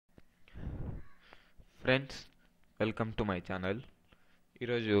Friends, welcome to my channel.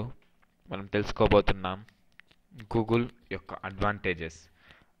 ఈరోజు మనం తెలుసుకోబోతున్నాం గూగుల్ యొక్క అడ్వాంటేజెస్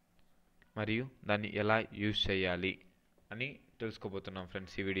మరియు దాన్ని ఎలా యూజ్ చేయాలి అని తెలుసుకోబోతున్నాం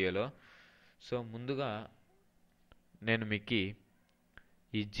ఫ్రెండ్స్ ఈ వీడియోలో. సో ముందుగా నేను మీకు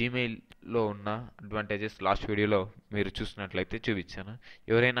ఈ జీమెయిల్లో ఉన్న అడ్వాంటేజెస్ లాస్ట్ వీడియోలో మీరు చూసినట్లయితే చూపించాను.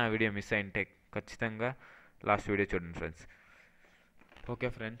 ఎవరైనా ఆ వీడియో మిస్ అయింటే ఖచ్చితంగా లాస్ట్ వీడియో చూడండి ఫ్రెండ్స్. ఓకే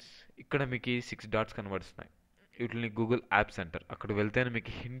ఫ్రెండ్స్, ఇక్కడ మీకు 6 డాట్స్ కనబడుతున్నాయి. వీటిని గూగుల్ యాప్స్ అంటారు. అక్కడికి వెళ్తేనే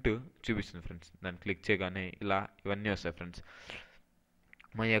మీకు హింట్ చూపిస్తుంది ఫ్రెండ్స్. దాన్ని క్లిక్ చేయగానే ఇలా ఇవన్నీ వస్తాయి friends.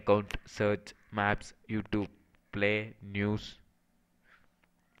 My account, search, maps, YouTube, play, news,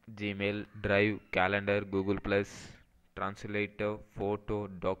 Gmail, drive, calendar, Google plus, translator, photo,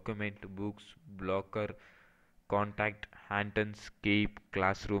 document, books, blocker, contact, హ్యాంటన్స్, keep,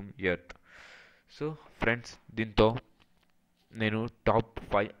 class room, earth. So friends, దీంతో నేను టాప్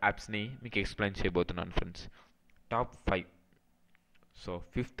 5 యాప్స్ని మీకు ఎక్స్ప్లెయిన్ చేయబోతున్నాను friends. Top 5. So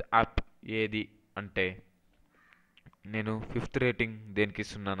 5th app ఏది అంటే, నేను 5th rating దేనికి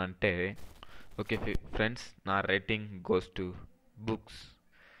ఇస్తున్నానంటే, okay friends, నా rating goes to books.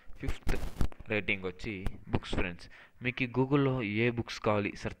 5th rating వచ్చి బుక్స్ ఫ్రెండ్స్. మీకు గూగుల్లో ఏ బుక్స్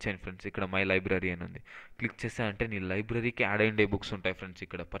కావాలి సెర్చ్ చేయండి ఫ్రెండ్స్. ఇక్కడ మై లైబ్రరీ అని ఉంది. క్లిక్ చేసానంటే నీ లైబ్రరీకి యాడ్ అయ్యే బుక్స్ ఉంటాయి ఫ్రెండ్స్.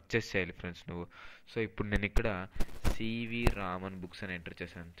 ఇక్కడ పర్చేస్ చేయాలి ఫ్రెండ్స్ నువ్వు. సో ఇప్పుడు నేను ఇక్కడ సివి రామన్ బుక్స్ అని ఎంటర్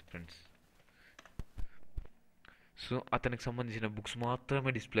చేశాను ఫ్రెండ్స్. సో అతనికి సంబంధించిన బుక్స్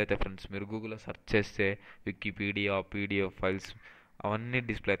మాత్రమే డిస్ప్లే అవుతాయి ఫ్రెండ్స్. మీరు గూగుల్లో సెర్చ్ చేస్తే వికీపీడియా, పీడిఎఫ్ ఫైల్స్ అవన్నీ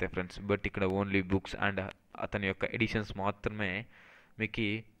డిస్ప్లే అవుతాయి ఫ్రెండ్స్. బట్ ఇక్కడ ఓన్లీ బుక్స్ అండ్ అతని యొక్క ఎడిషన్స్ మాత్రమే మీకు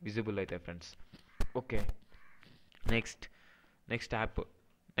విజిబుల్ అవుతాయి friends. Okay, next app.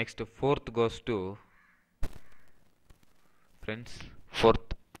 Next 4th goes to friends. 4th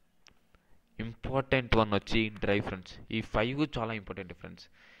important one వచ్చి డ్రైవ్ ఫ్రెండ్స్. ఈ 5 చాలా ఇంపార్టెంట్ ఫ్రెండ్స్.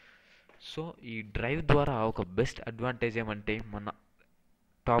 సో ఈ డ్రైవ్ ద్వారా ఒక బెస్ట్ అడ్వాంటేజ్ ఏమంటే, మన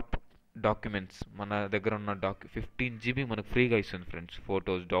టాప్ డాక్యుమెంట్స్, మన దగ్గర ఉన్న 15 GB మనకు ఫ్రీగా ఇస్తుంది friends.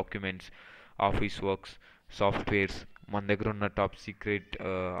 Photos, documents, office works, softwares, మన దగ్గర ఉన్న top secret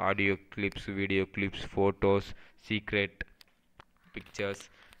audio clips, video clips, photos, secret pictures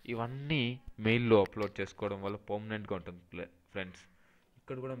ఇవన్నీ మెయిల్లో అప్లోడ్ చేసుకోవడం వల్ల పర్మనెంట్గా ఉంటుంది ఫ్రెండ్స్.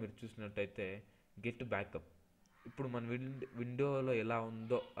 ఇక్కడ కూడా మీరు చూసినట్టయితే గెట్ బ్యాకప్. ఇప్పుడు మన విండోలో ఎలా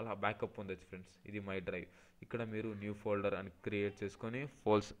ఉందో అలా బ్యాకప్ పొందొచ్చు ఫ్రెండ్స్. ఇది మై డ్రైవ్. ఇక్కడ మీరు న్యూ ఫోల్డర్ అని క్రియేట్ చేసుకొని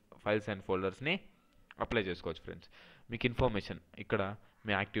ఫైల్స్ అండ్ ఫోల్డర్స్ని అప్లై చేసుకోవచ్చు ఫ్రెండ్స్. మీకు ఇన్ఫర్మేషన్ ఇక్కడ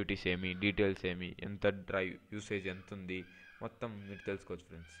మీ యాక్టివిటీస్ ఏమి, డీటెయిల్స్ ఏమి, ఎంత డ్రైవ్ యూసేజ్ ఎంత ఉంది మొత్తం మీరు తెలుసుకోవచ్చు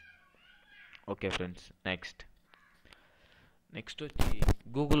ఫ్రెండ్స్. ఓకే ఫ్రెండ్స్, నెక్స్ట్ వచ్చి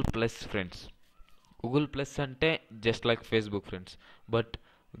Google plus friends. Google plus అంటే just like Facebook friends. But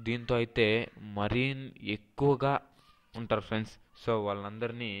దీంతో అయితే మరీ ఎక్కువగా ఉంటారు ఫ్రెండ్స్. సో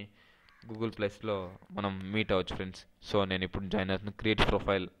వాళ్ళందరినీ గూగుల్ ప్లస్లో మనం మీట్ అవ్వచ్చు ఫ్రెండ్స్. సో నేను ఇప్పుడు జాయిన్ అవుతున్నాను. క్రియేట్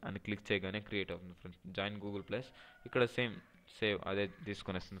ప్రొఫైల్ అని క్లిక్ చేయగానే క్రియేట్ అవుతుంది ఫ్రెండ్స్. Join Google plus. ఇక్కడ సేవ్ అదే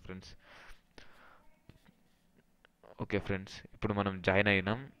తీసుకొని వస్తుంది ఫ్రెండ్స్. ఓకే ఫ్రెండ్స్, ఇప్పుడు మనం జాయిన్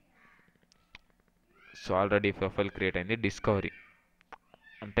అయినాం. సో ఆల్రెడీ ప్రొఫైల్ క్రియేట్ అయింది. డిస్కవరీ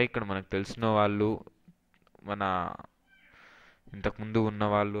అంటే ఇక్కడ మనకు తెలిసిన వాళ్ళు, మన ఇంతకుముందు ఉన్న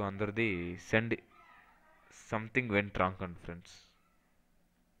వాళ్ళు అందరిది సెండ్ సంథింగ్ వెంట్ రాంగ్ అండి ఫ్రెండ్స్.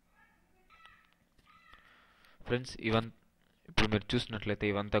 ఇప్పుడు మీరు చూసినట్లయితే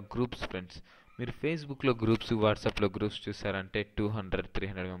ఇవంతా గ్రూప్స్ ఫ్రెండ్స్. మీరు ఫేస్బుక్లో గ్రూప్స్, వాట్సాప్లో గ్రూప్స్ చూసారంటే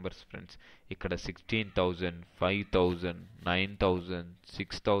 200-300 మెంబర్స్ ఫ్రెండ్స్. ఇక్కడ 16,000, 5,000, 9,000,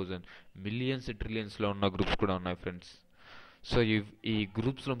 6,000 మిలియన్స్, ట్రిలియన్స్లో ఉన్న గ్రూప్స్ కూడా ఉన్నాయి ఫ్రెండ్స్. సో ఈ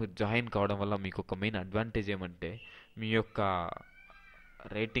గ్రూప్స్లో మీరు జాయిన్ కావడం వల్ల మీకు ఒక మెయిన్ అడ్వాంటేజ్ ఏమంటే, మీ యొక్క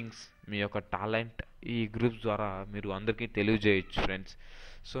రేటింగ్స్, మీ యొక్క టాలెంట్ ఈ గ్రూప్స్ ద్వారా మీరు అందరికీ తెలియజేయచ్చు friends.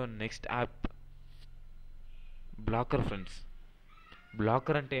 So next app blocker friends.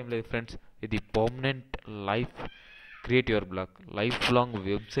 Blocker అంటే ఏం లేదు ఫ్రెండ్స్, ఇది permanent create your black life long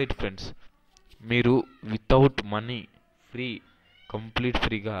website friends. మీరు వితౌట్ మనీ కంప్లీట్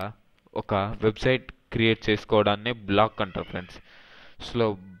ఫ్రీగా ఒక వెబ్సైట్ క్రియేట్ చేసుకోవడాన్నే బ్లాక్ అంటారు ఫ్రెండ్స్. సో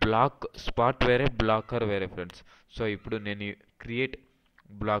బ్లాక్ స్పాట్ వేరే, బ్లాకర్ వేరే ఫ్రెండ్స్. సో ఇప్పుడు నేను క్రియేట్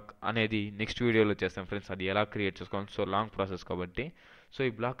బ్లాక్ అనేది నెక్స్ట్ వీడియోలో చేస్తాను ఫ్రెండ్స్. అది ఎలా క్రియేట్ చేసుకోవాలి, సో లాంగ్ ప్రాసెస్ కాబట్టి. సో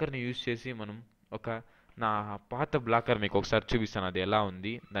ఈ బ్లాకర్ని యూజ్ చేసి మనం నా పాత బ్లాకర్ మీకు ఒకసారి చూపిస్తాను అది ఎలా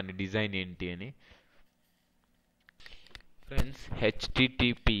ఉంది, దాని డిజైన్ ఏంటి అని friends.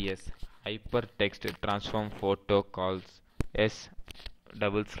 https hyper text transform photo calls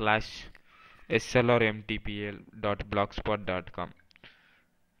slrmtpl.blogspot.com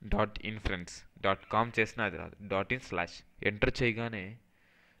 .in friends. .com చేసిన అది రాదు. .in/ ఎంటర్ చేయగానే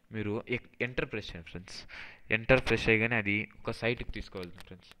మీరు ఎంటర్ ప్రెస్ చేయండి ఫ్రెండ్స్. ఎంటర్ ప్రెస్ చేయగానే అది ఒక సైట్కి తీసుకోవాలి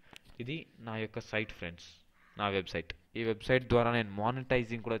ఫ్రెండ్స్. ఇది నా యొక్క సైట్ ఫ్రెండ్స్, నా వెబ్సైట్. ఈ వెబ్సైట్ ద్వారా నేను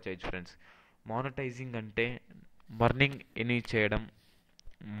మానిటైజింగ్ కూడా చేయొచ్చు ఫ్రెండ్స్. మానిటైజింగ్ అంటే మర్నింగ్ ఎనీ చేయడం,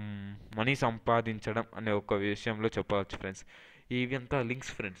 మనీ సంపాదించడం అనే ఒక విషయంలో చెప్పవచ్చు ఫ్రెండ్స్. ఇవంతా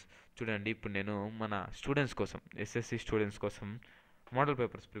లింక్స్ ఫ్రెండ్స్. చూడండి, ఇప్పుడు నేను మన స్టూడెంట్స్ కోసం, ఎస్ఎస్సి స్టూడెంట్స్ కోసం మోడల్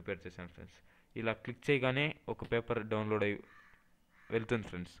పేపర్స్ ప్రిపేర్ చేశాను ఫ్రెండ్స్. ఇలా క్లిక్ చేయగానే ఒక పేపర్ డౌన్లోడ్ అయ్యి వెళ్తుంది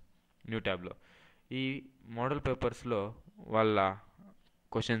ఫ్రెండ్స్ న్యూ ట్యాబ్లో. ఈ మోడల్ పేపర్స్లో వాళ్ళ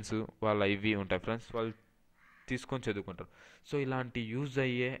క్వశ్చన్స్, వాళ్ళ ఇవి ఉంటాయి ఫ్రెండ్స్, వాళ్ళు తీసుకొని చదువుకుంటారు. సో ఇలాంటి యూజ్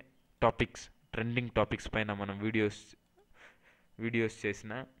అయ్యే టాపిక్స్, ట్రెండింగ్ టాపిక్స్ పైన మనం వీడియోస్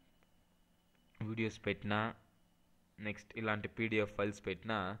చేసిన, వీడియోస్ పెట్టినా, నెక్స్ట్ ఇలాంటి పీడిఎఫ్ ఫైల్స్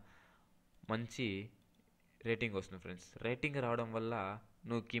పెట్టినా మంచి రేటింగ్ వస్తుంది ఫ్రెండ్స్. రేటింగ్ రావడం వల్ల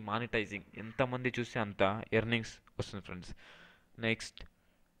నువ్వుకి మానిటైజింగ్ ఎంతమంది చూస్తే అంత ఎర్నింగ్స్ వస్తుంది friends. Next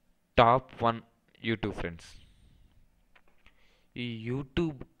top 1 YouTube friends. ఈ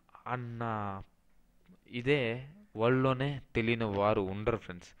యూట్యూబ్ అన్న ఇదే వరల్డ్లోనే తెలియని వారు ఉండరు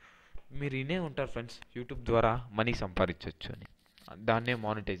ఫ్రెండ్స్. మీరు వినే ఉంటారు ఫ్రెండ్స్, యూట్యూబ్ ద్వారా మనీ సంపాదించవచ్చు అని. దాన్నే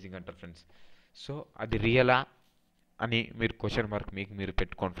మానిటైజింగ్ అంటారు ఫ్రెండ్స్. సో అది రియలా అని మీరు క్వశ్చన్ మార్క్ మీకు మీరు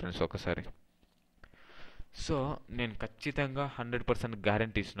పెట్టుకోండి ఫ్రెండ్స్ ఒకసారి. సో నేను ఖచ్చితంగా 100%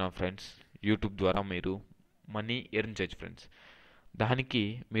 గ్యారంటీ ఇస్తున్నాను ఫ్రెండ్స్, యూట్యూబ్ ద్వారా మీరు మనీ ఎర్న్ చేయొచ్చు ఫ్రెండ్స్. దానికి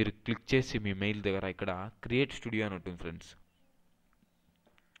మీరు క్లిక్ చేసి మీ మెయిల్ దగ్గర ఇక్కడ క్రియేట్ స్టూడియో అని ఉంటుంది ఫ్రెండ్స్,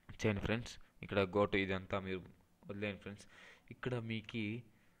 చేయండి ఫ్రెండ్స్. ఇక్కడ గోటు ఇదంతా మీరు వదిలేయండి ఫ్రెండ్స్. ఇక్కడ మీకు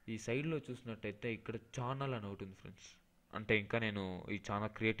ఈ సైడ్లో చూసినట్టయితే ఇక్కడ ఛానల్ అని ఒకటి ఉంది ఫ్రెండ్స్. అంటే ఇంకా నేను ఈ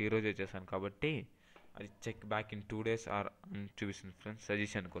ఛానల్ క్రియేట్ ఈరోజే చేశాను కాబట్టి అది check back in 2 days are అని చూపిస్తుంది ఫ్రెండ్స్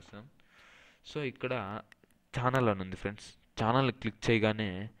సజెషన్ కోసం. సో ఇక్కడ ఛానల్ అని ఉంది ఫ్రెండ్స్. ఛానల్ క్లిక్ చేయగానే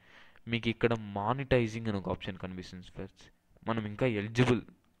మీకు ఇక్కడ మానిటైజింగ్ అని ఒక ఆప్షన్ కనిపిస్తుంది ఫ్రెండ్స్. మనం ఇంకా ఎలిజిబుల్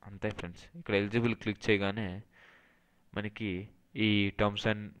అంతే ఫ్రెండ్స్. ఇక్కడ ఎలిజిబుల్ క్లిక్ చేయగానే మనకి ఈ టర్మ్స్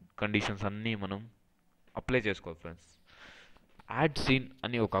అండ్ కండిషన్స్ అన్నీ మనం అప్లై చేసుకోవాలి ఫ్రెండ్స్. యాడ్ సీన్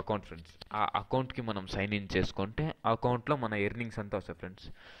అని ఒక అకౌంట్ ఫ్రెండ్స్. ఆ అకౌంట్కి మనం సైన్ ఇన్ చేసుకుంటే ఆ అకౌంట్లో మన ఎర్నింగ్స్ అంతా వస్తాయి ఫ్రెండ్స్.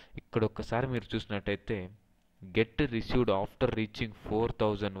 ఇక్కడ ఒక్కసారి మీరు చూసినట్టయితే get received after reaching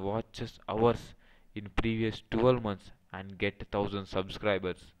 4000 watches hours in previous 12 months and get 1000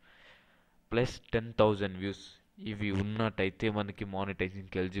 subscribers plus 10,000 views. ఇవి ఉన్నట్టయితే మనకి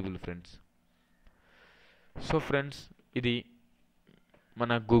మానిటైజింగ్కి ఎలిజిబుల్ ఫ్రెండ్స్. సో ఫ్రెండ్స్ ఇది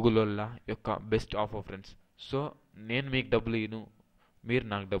మన గూగుల్ వాళ్ళ యొక్క బెస్ట్ ఆఫర్ ఫ్రెండ్స్. సో నేను మీకు డబ్బులు ఇవ్వను, మీరు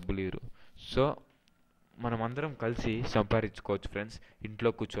నాకు డబ్బులు ఇవ్వరు. సో మనం అందరం కలిసి సంపాదించుకోవచ్చు ఫ్రెండ్స్, ఇంట్లో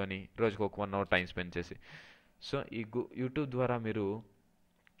కూర్చొని రోజుకు ఒక 1 hour టైం స్పెండ్ చేసి. సో ఈ యూట్యూబ్ ద్వారా మీరు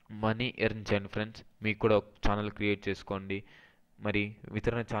మనీ ఎర్న్ చేయండి ఫ్రెండ్స్. మీకు కూడా ఒక ఛానల్ క్రియేట్ చేసుకోండి, మరి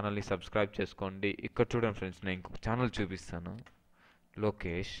ఇతర ఛానల్ని సబ్స్క్రైబ్ చేసుకోండి. ఇక్కడ చూడండి ఫ్రెండ్స్, నేను ఇంకొక ఛానల్ చూపిస్తాను,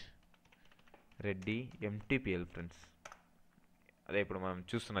 లోకేష్ రెడ్డి ఎంటీపీఎల్ ఫ్రెండ్స్. అదే ఇప్పుడు మనం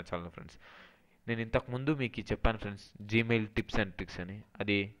చూస్తున్న ఛానల్ ఫ్రెండ్స్. నేను ఇంతకుముందు మీకు చెప్పాను friends, Gmail tips and tricks అని.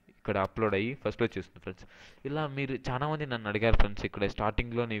 అది ఇక్కడ అప్లోడ్ అయ్యి ఫస్ట్లో చూస్తుంది ఫ్రెండ్స్. ఇలా మీరు చాలామంది నన్ను అడిగారు ఫ్రెండ్స్, ఇక్కడ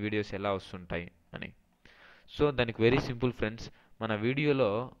స్టార్టింగ్లో నీ వీడియోస్ ఎలా వస్తుంటాయి అని. సో దానికి వెరీ సింపుల్ ఫ్రెండ్స్. మన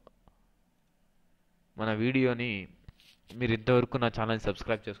వీడియోని మీరు ఇంతవరకు నా ఛానల్ని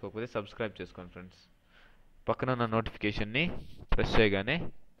సబ్స్క్రైబ్ చేసుకోకపోతే సబ్స్క్రైబ్ చేసుకోండి ఫ్రెండ్స్. పక్కన నా నోటిఫికేషన్ని ప్రెస్ చేయగానే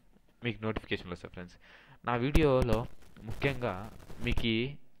మీకు నోటిఫికేషన్లు వస్తాయి ఫ్రెండ్స్. నా వీడియోలో ముఖ్యంగా మీకు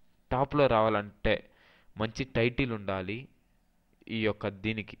టాప్లో రావాలంటే మంచి టైటిల్ ఉండాలి. ఈ యొక్క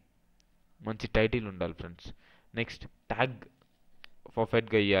దీనికి మంచి టైటిల్ ఉండాలి ఫ్రెండ్స్. నెక్స్ట్ ట్యాగ్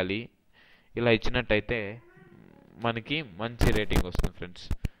పర్ఫెక్ట్గా ఇవ్వాలి. ఇలా ఇచ్చినట్టయితే మనకి మంచి రేటింగ్ వస్తుంది ఫ్రెండ్స్.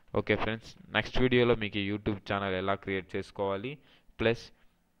 ఓకే ఫ్రెండ్స్, నెక్స్ట్ వీడియోలో మీకు యూట్యూబ్ ఛానల్ ఎలా క్రియేట్ చేసుకోవాలి, ప్లస్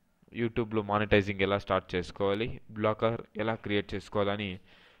యూట్యూబ్లో మానిటైజింగ్ ఎలా స్టార్ట్ చేసుకోవాలి, బ్లాగర్ ఎలా క్రియేట్ చేసుకోవాలని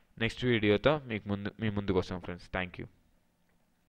నెక్స్ట్ వీడియోతో మీ ముందుకు వస్తాం ఫ్రెండ్స్. Thank you.